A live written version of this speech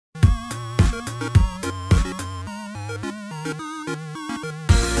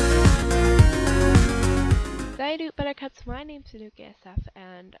Hi, Dude Buttercups. My name's Sanuki SF,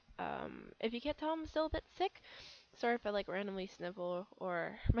 and if you can't tell, I'm still a bit sick. Sorry if I like randomly snivel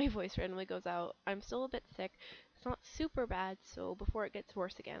or my voice randomly goes out. I'm still a bit sick. It's not super bad, so before it gets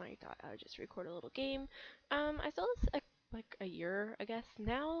worse again, I thought I would just record a little game. I saw this like a year, I guess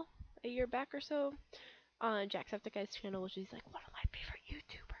now, a year back or so, on Jacksepticeye's channel, which is like one of my favorite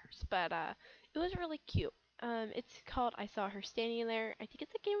YouTubers. But it was really cute. It's called I Saw Her Standing There. I think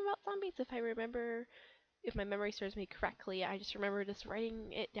it's a game about zombies, if my memory serves me correctly. I just remember just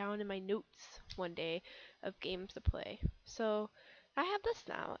writing it down in my notes one day of games to play. So I have this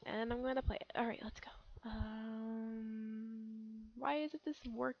now, and I'm going to play it. Alright, let's go. Why isn't this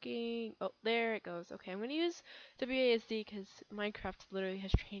working? Oh, there it goes. Okay, I'm going to use WASD because Minecraft literally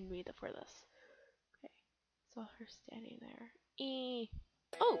has trained me for this. Okay, saw her standing there.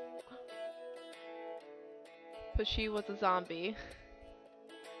 Oh! But she was a zombie.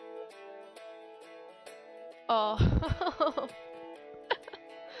 Oh.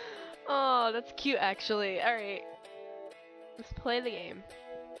 Oh, that's cute actually. Alright. Let's play the game.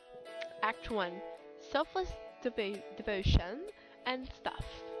 Act 1. Selfless devotion and stuff.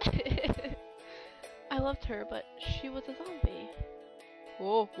 I loved her, but she was a zombie.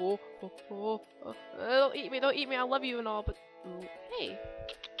 Oh, oh, oh, oh, oh. Don't eat me, I love you and all, but ooh, hey.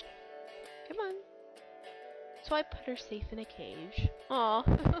 Come on. So I put her safe in a cage. Aw.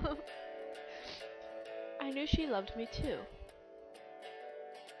 I knew she loved me too.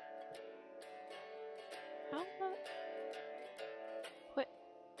 How about... What?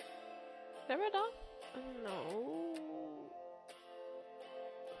 Never done? No.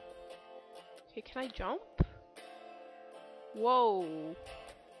 Okay, can I jump? Whoa.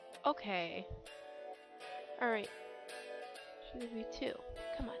 Okay. Alright. She loves me too.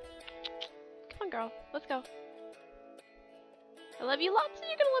 Come on. Come on, girl. Let's go. I love you lots and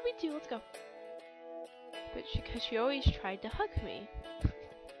you're gonna love me too. Let's go. But because she always tried to hug me.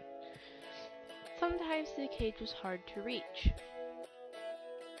 Sometimes the cage was hard to reach.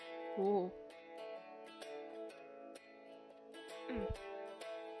 Ooh.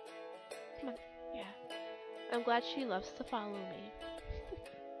 Come on. Yeah. I'm glad she loves to follow me.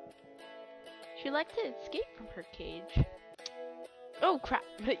 She likes to escape from her cage. Oh crap!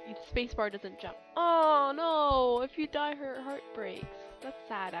 The spacebar doesn't jump. Oh no! If you die, her heart breaks. That's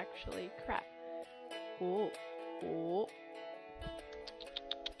sad, actually. Crap. Oh. Oh.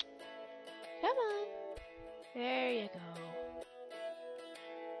 Come on. There you go.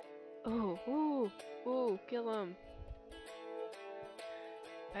 Oh. Ooh. Ooh. Kill him.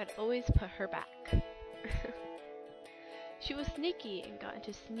 I'd always put her back. She was sneaky and got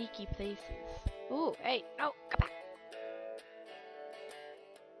into sneaky places. Ooh. Hey. No. Come back.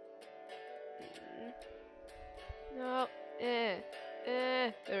 No.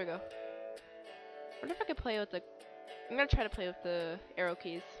 There we go. I wonder if I could play with the... I'm gonna try to play with the arrow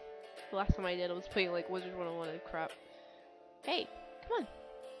keys. The last time I did, I was playing like Wizard 101 and crap. Hey, come on.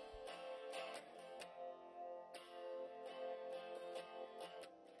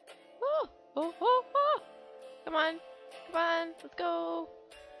 Oh, oh, oh, oh. Come on. Come on. Let's go.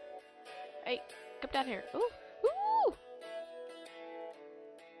 Hey, come down here. Ooh, ooh.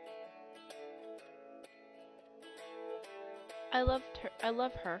 I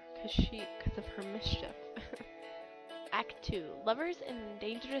love her because of her mischief. Act 2. Lovers in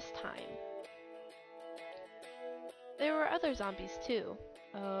dangerous time. There were other zombies too.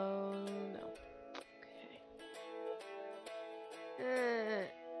 Oh no. Okay.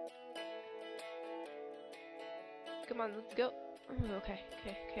 Come on, let's go. Oh, okay,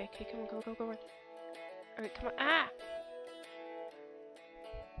 come on, go. Alright, come on. Ah!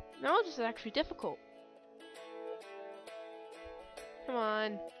 No, this is actually difficult. Come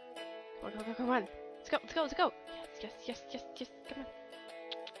on. Come on. Let's go. Yes, come on.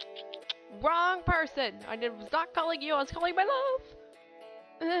 Wrong person! I was not calling you, I was calling my love!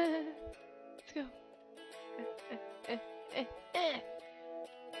 Let's go.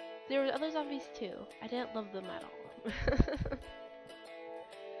 There were other zombies too. I didn't love them at all.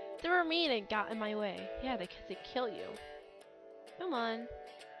 They were mean and got in my way. Yeah, because they kill you. Come on.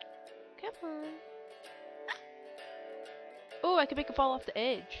 Oh, I can make it fall off the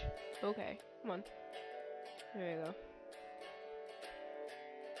edge. Okay, come on. There you go.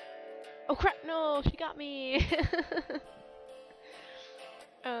 Oh crap, no, she got me.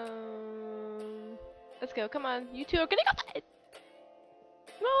 Let's go, come on. You two are gonna go.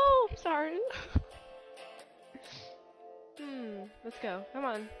 No, I'm sorry. Let's go, come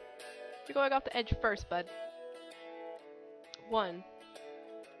on. You're going off the edge first, bud. 1.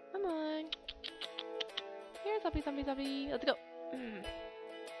 Come on. Here, zombie. Let's go.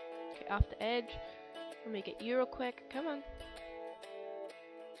 Okay, off the edge. Let me get you real quick. Come on.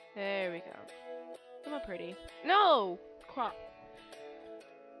 There we go. Come on, pretty. No! Crap.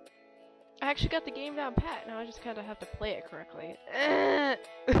 I actually got the game down pat. Now I just kind of have to play it correctly. I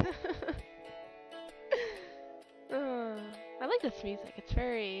like this music. It's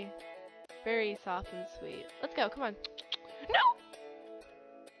very, very soft and sweet. Let's go. Come on. No!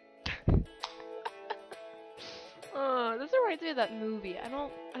 This reminds me of that movie. I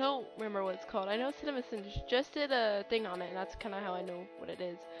don't remember what it's called. I know CinemaSins just did a thing on it, and that's kind of how I know what it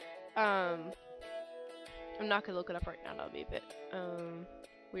is. I'm not gonna look it up right now. That'll be a bit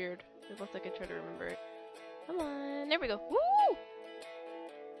weird. Unless I can try to remember it. Come on. There we go. Woo!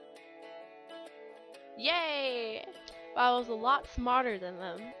 Yay! Wow, I was a lot smarter than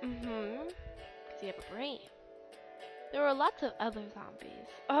them. Because you have a brain. There were lots of other zombies.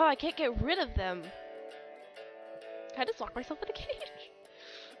 Oh, I can't get rid of them. Can I just lock myself in a cage?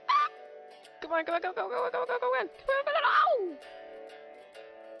 Ah! Come on, come on, go, go, go, go, go, go, go, on.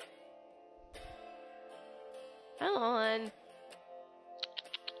 Come on.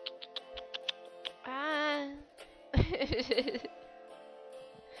 Ah.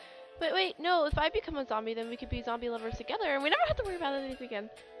 Wait, no, if I become a zombie, then we could be zombie lovers together, and we never have to worry about anything again.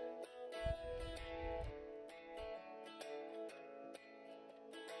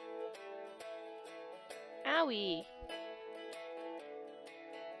 Owie.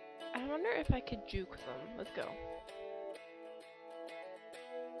 I wonder if I could juke them. Let's go.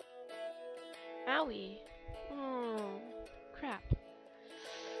 Owie. Oh, crap.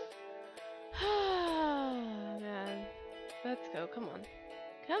 Man. Let's go, come on.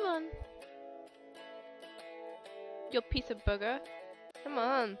 Come on. You piece of booger. Come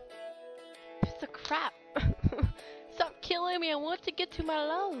on. Piece of crap. Stop killing me, I want to get to my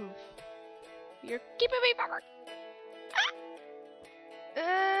love. You're keeping me back.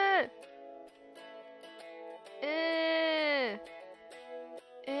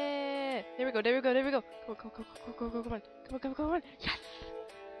 There we go, there we go, there we go. Go, go, go, go, go, go, come on. Come on, come on, come on. Yes!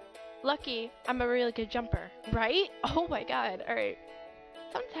 Lucky, I'm a really good jumper, right? Oh my god, alright.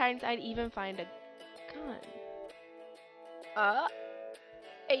 Sometimes I'd even find a gun.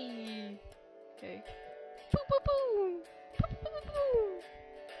 Hey. Okay. Boom, boom, boom. Boom, boom, boom, boom.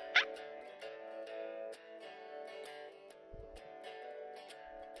 Ah.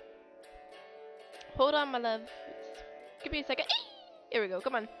 Hold on, my love. Give me a second. Here we go,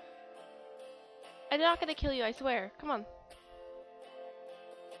 come on. I'm not gonna kill you, I swear. Come on.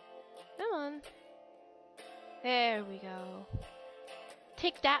 Come on. There we go.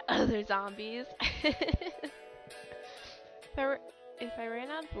 Take that, other zombies. If I ran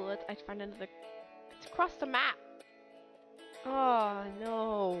out of bullets, I'd find another. It's across the map. Oh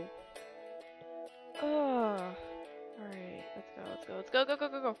no. Oh. Alright, let's go, let's go, let's go, go, go,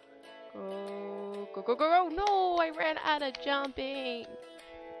 go, go. Go, go, go, go, go. No, I ran out of jumping.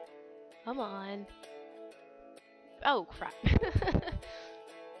 Come on. Oh, crap.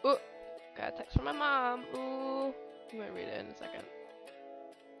 Ooh, got a text from my mom. Ooh. I'm gonna read it in a second.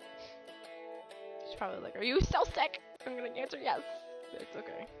 She's probably like, are you still sick? I'm gonna answer yes. It's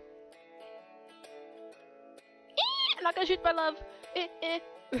okay. I'm not gonna shoot my love.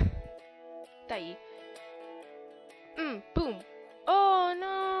 Die. Boom. Oh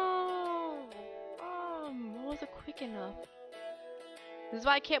no. I wasn't quick enough. This is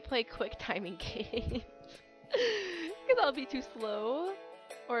why I can't play quick timing games. Because I'll be too slow.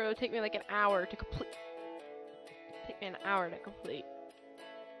 Or it'll take me like an hour to complete. Take me an hour to complete.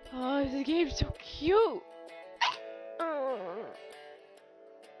 Oh, this game's so cute.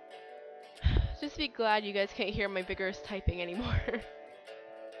 Just be glad you guys can't hear my vigorous typing anymore.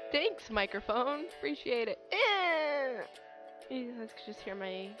 Thanks, microphone. Appreciate it. You guys could just hear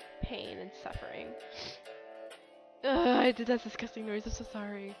my pain and suffering. I did that disgusting noise. I'm so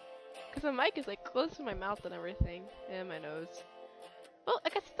sorry. Because the mic is like close to my mouth and everything. And my nose. Well, I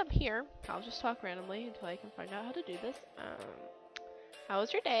guess since I'm here, I'll just talk randomly until I can find out how to do this. How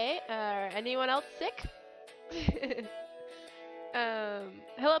was your day? Anyone else sick?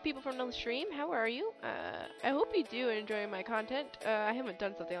 Hello people from the stream, how are you? I hope you do enjoy my content. I haven't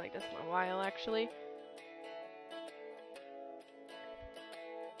done something like this in a while, actually.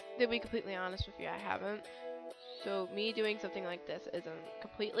 To be completely honest with you, I haven't. So me doing something like this isn't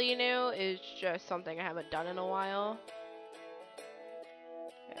completely new, it's just something I haven't done in a while.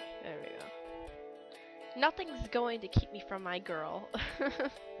 Okay, there we go. Nothing's going to keep me from my girl.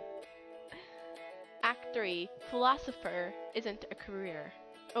 Act 3, philosopher isn't a career.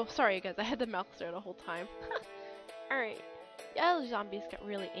 Oh, sorry guys, I had the mouth there the whole time. Alright. The other zombies got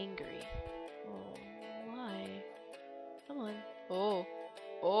really angry. Oh, why? Come on. Oh.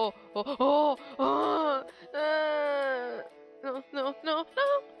 Oh, oh, oh, oh, no, no, no, no.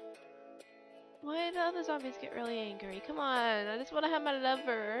 Why do other zombies get really angry? Come on, I just want to have my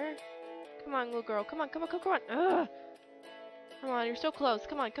lover. Come on, little girl. Come on, come on, come on, come on. Ugh. Come on, you're so close.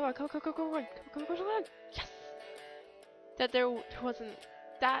 Come on, come on, come on, come on, come on, come on, come on, come on. Yes. That there wasn't.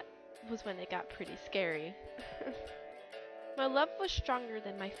 That was when it got pretty scary. My love was stronger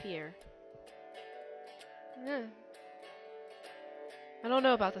than my fear. I don't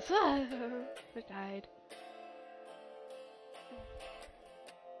know about this. I died.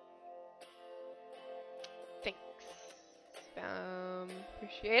 Thanks.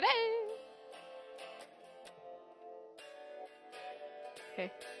 Appreciate it.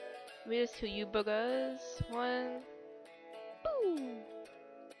 Okay. Let me just kill you boogers. One. Boo!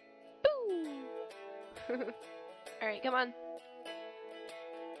 Boo! Alright, come on.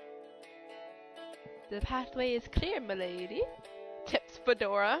 The pathway is clear, milady. Tips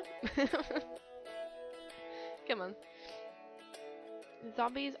Fedora. Come on.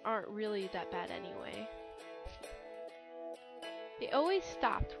 Zombies aren't really that bad anyway. They always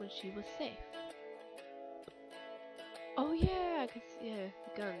stopped when she was safe. Oh yeah, yeah,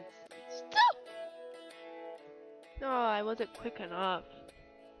 guns. Stop! No, I wasn't quick enough.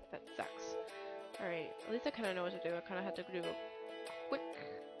 That sucks. Alright, at least I kind of know what to do. I kind of had to do a quick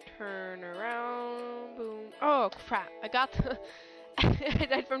turn around. Boom. Oh crap, I got the... I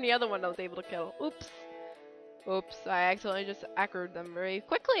died from the other one I was able to kill. Oops. Oops, I accidentally just aggroed them very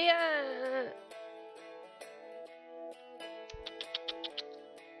quickly.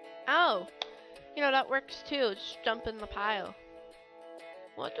 Oh! You know, that works too. Just jump in the pile.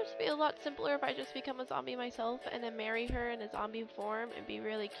 Won't it just be a lot simpler if I just become a zombie myself and then marry her in a zombie form and be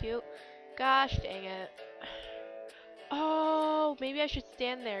really cute? Gosh dang it. Oh, maybe I should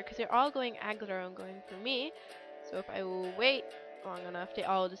stand there because they're all going aggro and going for me. So if I will wait long enough, they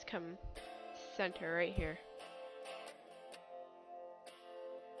all just come center right here.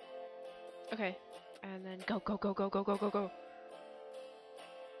 Okay. And then go, go, go, go, go, go, go, go.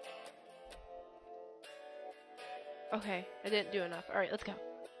 Okay, I didn't do enough. Alright, let's go.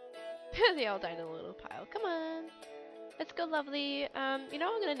 They all died in a little pile. Come on. Let's go, lovely. You know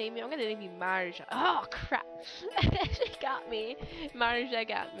what I'm gonna name you? I'm gonna name you Marja. Oh, crap. She got me. Marja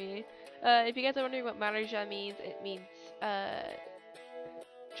got me. If you guys are wondering what Marja means, it means,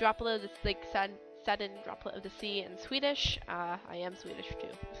 droplet of the, like, sudden droplet of the sea in Swedish. I am Swedish,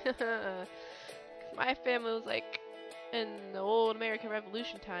 too. My family was, like, in the old American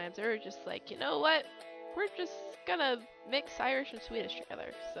Revolution times, they were just like, you know what? We're just gonna mix Irish and Swedish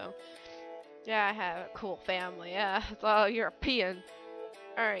together, so... Yeah, I have a cool family. Yeah, it's all European.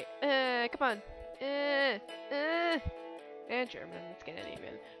 Alright, come on. And German, it's getting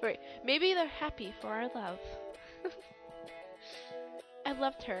even. Alright, maybe they're happy for our love. I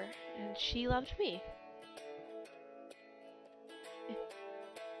loved her, and she loved me.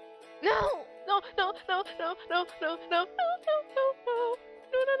 No! No, no, no, no, no, no, no, no, no, no, no, no,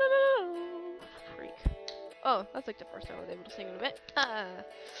 no, no, no. Freak. Oh, that's like the first time I was able to sing in a bit.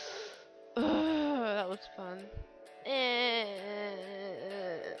 That was fun.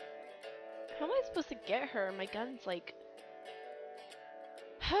 How am I supposed to get her? My gun's like...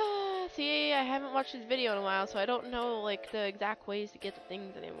 See, I haven't watched his video in a while, so I don't know like the exact ways to get the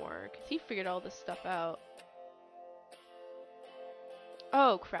things anymore. Cause he figured all this stuff out.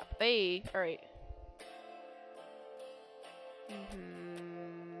 Oh crap! Hey, all right.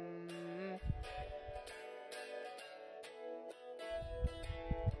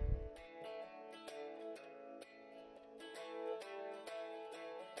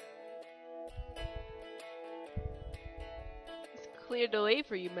 Cleared the way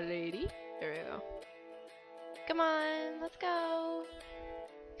for you, my lady. There we go. Come on, let's go.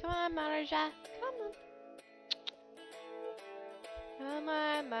 Come on, Marja. Come on. Come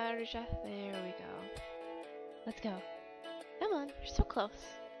on, Marja. There we go. Let's go. Come on, you're so close.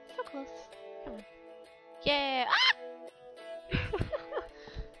 So close. Come on. Yeah! Ah!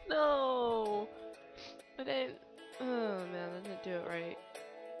 No! I didn't... Oh man, I didn't do it right.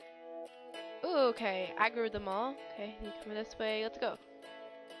 Ooh, okay, I grew them all. Okay, you coming this way. Let's go.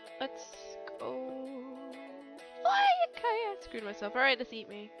 Let's go. Fly! Okay, I screwed myself. Alright, let's eat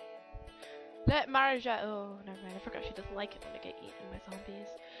me. Let Marja. Oh, never mind. I forgot she doesn't like it when I get eaten by zombies.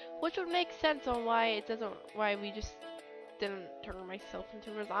 Which would make sense on why it doesn't. Why we just didn't turn myself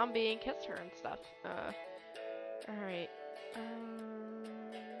into a zombie and kiss her and stuff. Alright.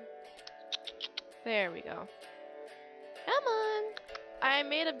 There we go. Come on! I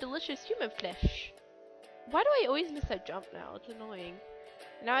made a delicious human flesh. Why do I always miss that jump now? It's annoying.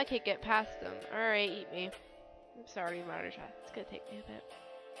 Now I can't get past them. Alright, eat me. I'm sorry, Marja. It's gonna take me a bit.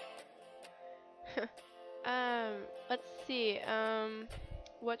 Let's see.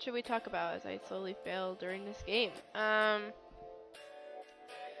 What should we talk about as I slowly fail during this game?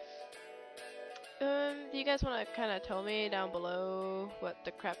 Do you guys want to kind of tell me down below what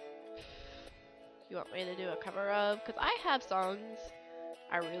the crap you want me to do a cover of? Because I have songs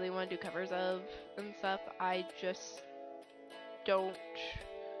I really want to do covers of and stuff. I just don't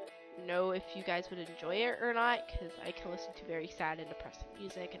know if you guys would enjoy it or not, because I can listen to very sad and depressing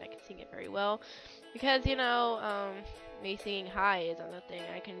music and I can sing it very well. Because, you know, me singing high isn't a thing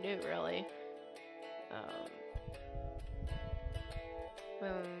I can do, really.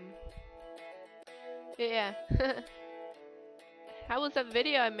 Yeah. How was that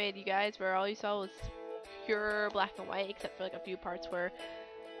video I made, you guys, where all you saw was pure black and white, except for like a few parts where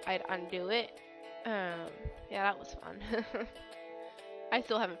I'd undo it? Yeah, that was fun. I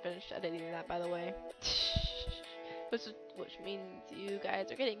still haven't finished editing that, by the way. Which means you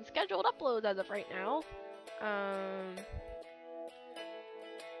guys are getting scheduled uploads as of right now.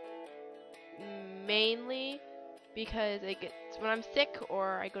 Mainly because it gets, when I'm sick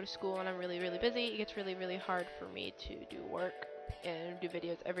or I go to school and I'm really busy, it gets really hard for me to do work and do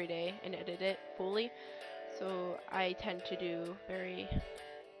videos every day and edit it fully. So I tend to do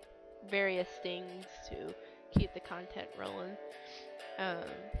various things to keep the content rolling.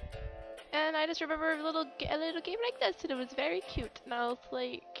 And I just remember a little game like this, and it was very cute. And I was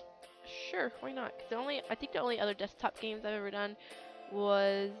like, sure, why not? Cause I think the only other desktop games I've ever done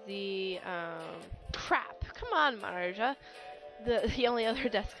was the crap. Come on, Marja. The only other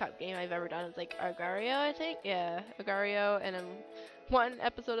desktop game I've ever done is like Agar.io, I think. Yeah, Agar.io, and then one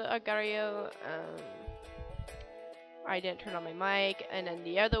episode of Agar.io, I didn't turn on my mic, and then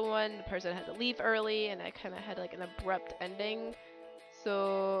the other one, the person had to leave early, and I kind of had like an abrupt ending.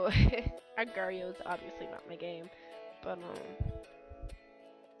 So Agar.io is obviously not my game, but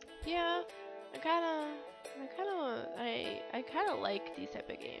yeah, I kind of like these type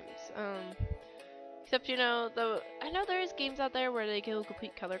of games. Except, you know, I know there's games out there where they go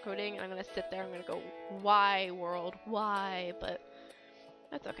complete color coding, and I'm gonna sit there, I'm gonna go, why world, why? But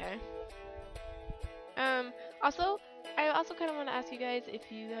that's okay. Also, I also kind of want to ask you guys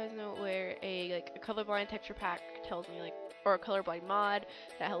if you guys know where a colorblind texture pack tells me, like, or a colorblind mod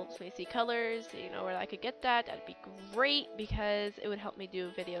that helps me see colors, you know, where I could get that. That'd be great, because it would help me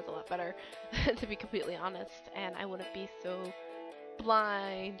do videos a lot better, to be completely honest, and I wouldn't be so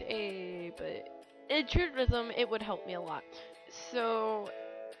blind, but in truthism, it would help me a lot. So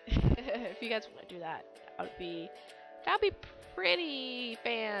if you guys want to do that, that'd be pretty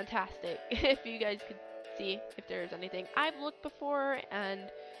fantastic. If you guys could see if there's anything. I've looked before,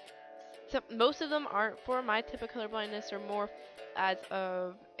 and most of them aren't for my type of colorblindness. They're more as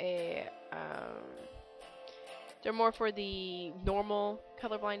of a they're more for the normal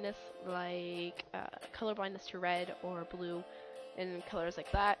colorblindness, like colorblindness to red or blue and colors like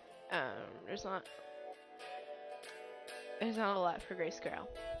that. There's not a lot for grayscale.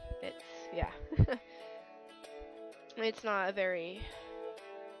 It's, yeah. It's not a very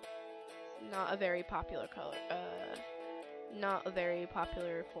popular color, not a very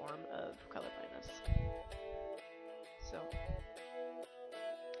popular form of colorblindness. So,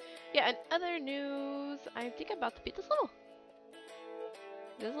 yeah, and other news, I think I'm about to beat this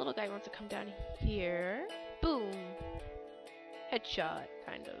little guy wants to come down here. Boom. Headshot,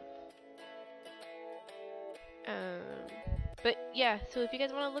 kind of. But yeah, so if you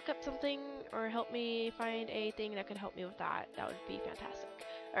guys want to look up something or help me find a thing that could help me with that, that would be fantastic.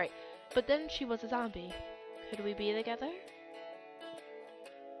 Alright, but then she was a zombie. Could we be together?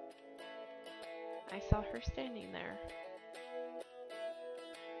 I saw her standing there.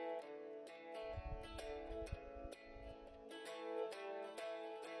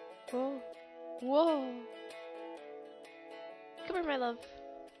 Whoa. Whoa. Come here, my love.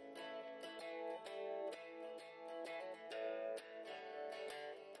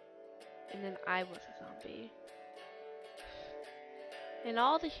 And then I was a zombie. And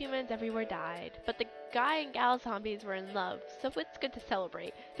all the humans everywhere died, but the guy and gal zombies were in love, so it's good to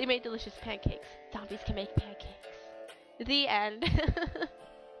celebrate. They made delicious pancakes. Zombies can make pancakes. The end.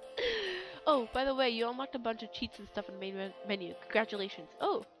 Oh, by the way, you unlocked a bunch of cheats and stuff in the main menu. Congratulations.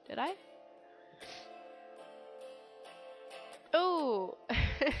 Oh, did I? Oh.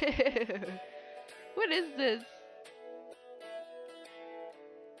 What is this?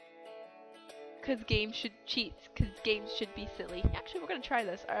 Because games should cheat, because games should be silly. Actually, we're gonna try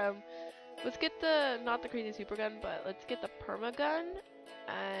this. Let's get not the crazy super gun, but let's get the perma gun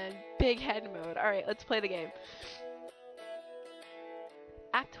and big head mode. Alright, let's play the game.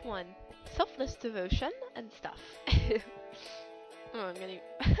 Act 1. Selfless devotion and stuff. Oh, I'm gonna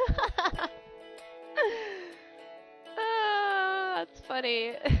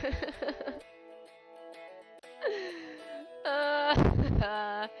funny.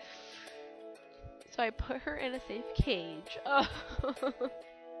 uh, so I put her in a safe cage. Oh,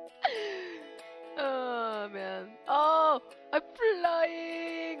 oh man. Oh, I'm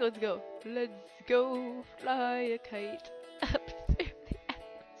flying. Let's go. Let's go fly a kite up through the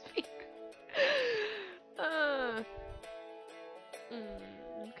atmosphere.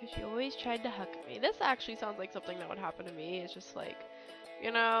 Because she always tried to hug me. This actually sounds like something that would happen to me. It's just like,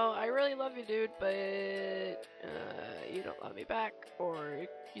 you know, I really love you, dude, but you don't love me back, or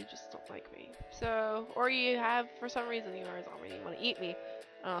you just don't like me. So, or you have, for some reason, you are a zombie and you want to eat me.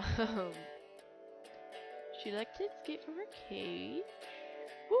 She liked to escape from her cage.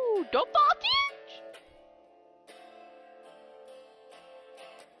 Ooh, don't cage!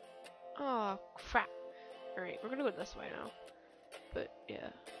 Oh, crap. Alright, we're gonna go this way now. But, yeah.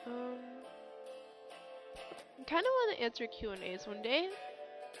 I kind of want to answer Q&As one day.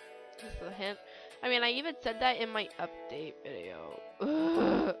 Just a hint. I mean, I even said that in my update video.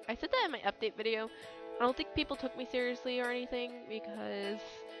 Ugh. I said that in my update video. I don't think people took me seriously or anything because...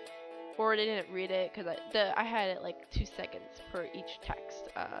 Or they didn't read it because I had it like 2 seconds per each text.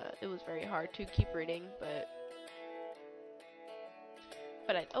 It was very hard to keep reading, but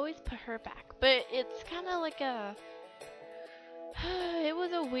I'd always put her back. But it's kind of like a... It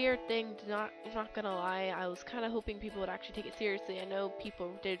was a weird thing, I'm not gonna lie. I was kind of hoping people would actually take it seriously. I know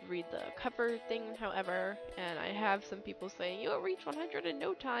people did read the cover thing, however, and I have some people saying, you'll reach 100 in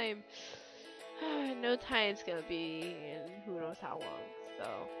no time. No time's gonna be in who knows how long,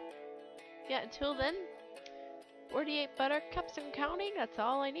 so... Yeah, until then, 48 buttercups and counting, that's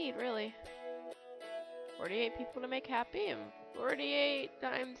all I need, really. 48 people to make happy, and 48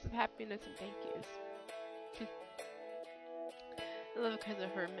 times of happiness and thank yous. I love it because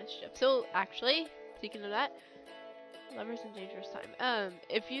of her mischief. So, actually, speaking of that, Lovers in Dangerous Time.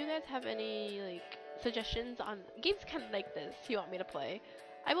 If you guys have any, like, suggestions on games kind of like this you want me to play,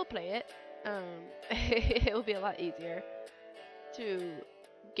 I will play it. It will be a lot easier to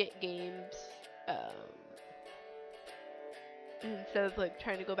get games, instead of, like,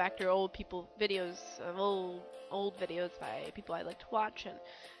 trying to go back to old videos, old videos by people I like to watch and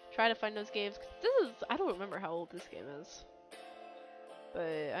try to find those games. 'Cause I don't remember how old this game is.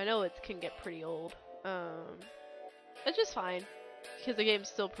 But I know it can get pretty old. It's just fine because the game's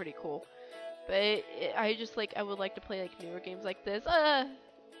still pretty cool. But I would like to play like newer games like this,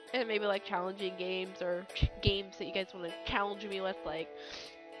 and maybe like challenging games or games that you guys want to challenge me with, like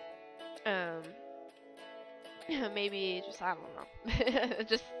maybe just I don't know,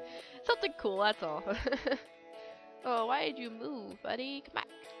 just something cool. That's all. Oh, why did you move, buddy? Come back.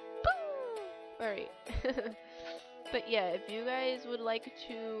 Boom. All right. But yeah, if you guys would like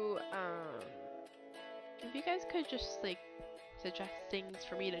to, if you guys could just, like, suggest things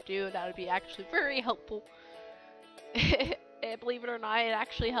for me to do, that would be actually very helpful. And believe it or not, it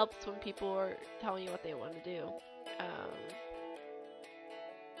actually helps when people are telling you what they want to do.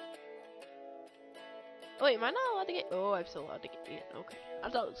 Oh wait, am I not allowed to get... Oh, I'm still allowed to get eaten. Okay. I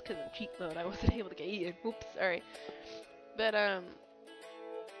thought it was because of cheat mode I wasn't able to get eaten. Oops, alright. But,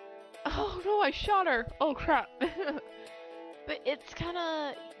 oh no, I shot her! Oh crap! But it's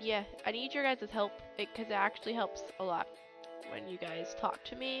kinda... Yeah, I need your guys' help, because it actually helps a lot when you guys talk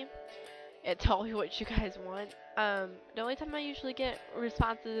to me and tell me what you guys want. The only time I usually get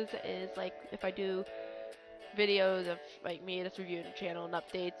responses is, like, if I do videos of, like, me just reviewing the channel and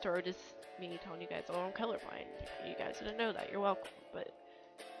updates, or just me telling you guys, oh, I'm colorblind. You guys didn't know that, you're welcome. But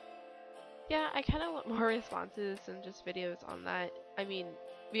yeah, I kind of want more responses and just videos on that. I mean,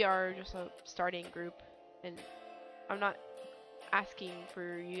 we are just a starting group, and I'm not asking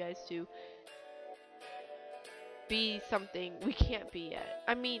for you guys to be something we can't be yet.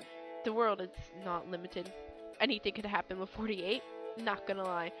 I mean, the world is not limited. Anything could happen with 48, not gonna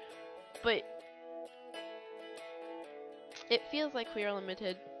lie. But it feels like we are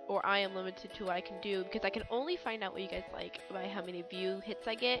limited, or I am limited to what I can do, because I can only find out what you guys like by how many view hits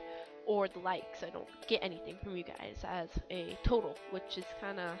I get, or the likes. I don't get anything from you guys as a total, which is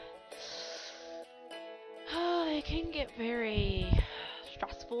kinda... it can get very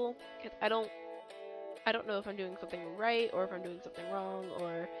stressful, because I don't know if I'm doing something right, or if I'm doing something wrong,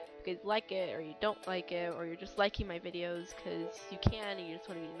 or if you guys like it, or you don't like it, or you're just liking my videos because you can and you just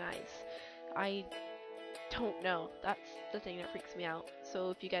want to be nice. I don't know. That's the thing that freaks me out. So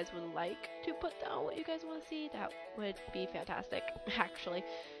if you guys would like to put down what you guys want to see, that would be fantastic. Actually,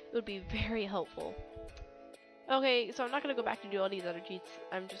 it would be very helpful. Okay, so I'm not gonna go back to do all these other cheats.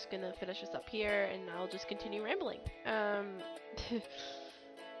 I'm just gonna finish this up here, and I'll just continue rambling.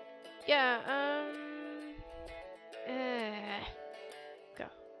 Yeah,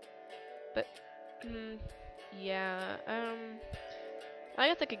 But, yeah, I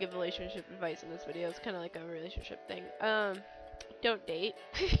guess I could give relationship advice in this video. It's kind of like a relationship thing. Don't date.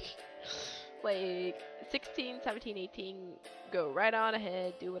 Like, 16, 17, 18, go right on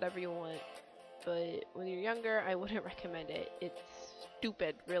ahead, do whatever you want. But when you're younger, I wouldn't recommend it. It's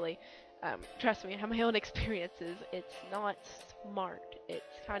stupid, really. Trust me, I have my own experiences. It's not smart.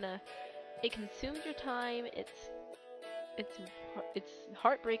 It's kind of, it consumes your time. It's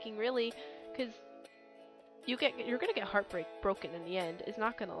heartbreaking, really, because you're gonna get broken in the end. It's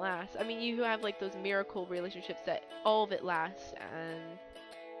not gonna last. I mean, you have like those miracle relationships that all of it lasts, and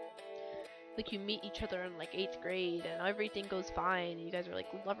like you meet each other in like 8th grade and everything goes fine. You guys are like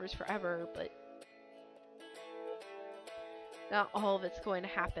lovers forever, but not all of it's going to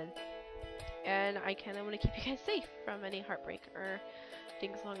happen. And I kind of want to keep you guys safe from any heartbreak or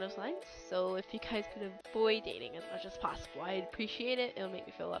things along those lines. So if you guys could avoid dating as much as possible, I'd appreciate it. It'll make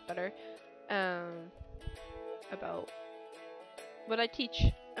me feel a lot better about what I teach.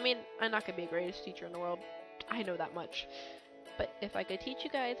 I mean, I'm not going to be the greatest teacher in the world. I know that much. But if I could teach you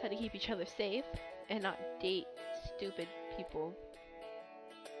guys how to keep each other safe and not date stupid people.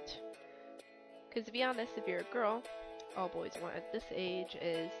 Because to be honest, if you're a girl, all boys want at this age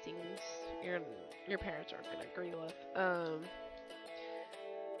is things your parents aren't going to agree with.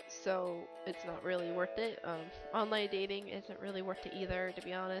 So it's not really worth it. Online dating isn't really worth it either, to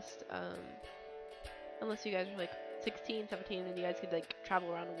be honest. Unless you guys are like 16, 17, and you guys could like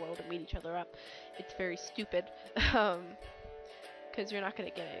travel around the world and meet each other up. It's very stupid. Because you're not going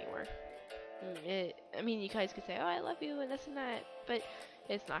to get anywhere. I mean, you guys could say, oh, I love you and this and that, but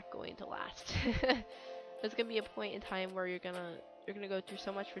it's not going to last. There's going to be a point in time where you're gonna go through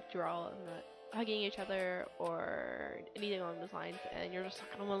so much withdrawal of not hugging each other or anything along those lines, and you're just not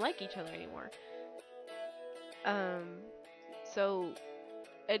going to want to like each other anymore. So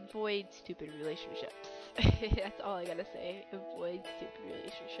avoid stupid relationships. That's all I gotta say. Avoid stupid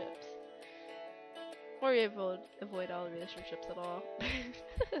relationships. Or avoid all relationships at all.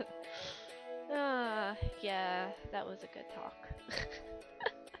 Yeah, that was a good talk.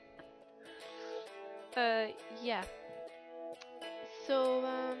 Yeah. So,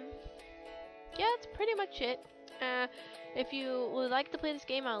 yeah, that's pretty much it. If you would like to play this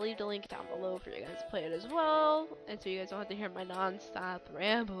game, I'll leave the link down below for you guys to play it as well. And so you guys don't have to hear my non-stop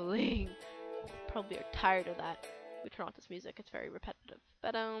rambling. Probably are tired of that. We turn off this music, it's very repetitive.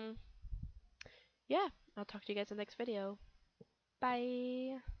 But, yeah, I'll talk to you guys in the next video.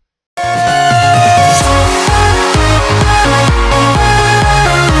 Bye!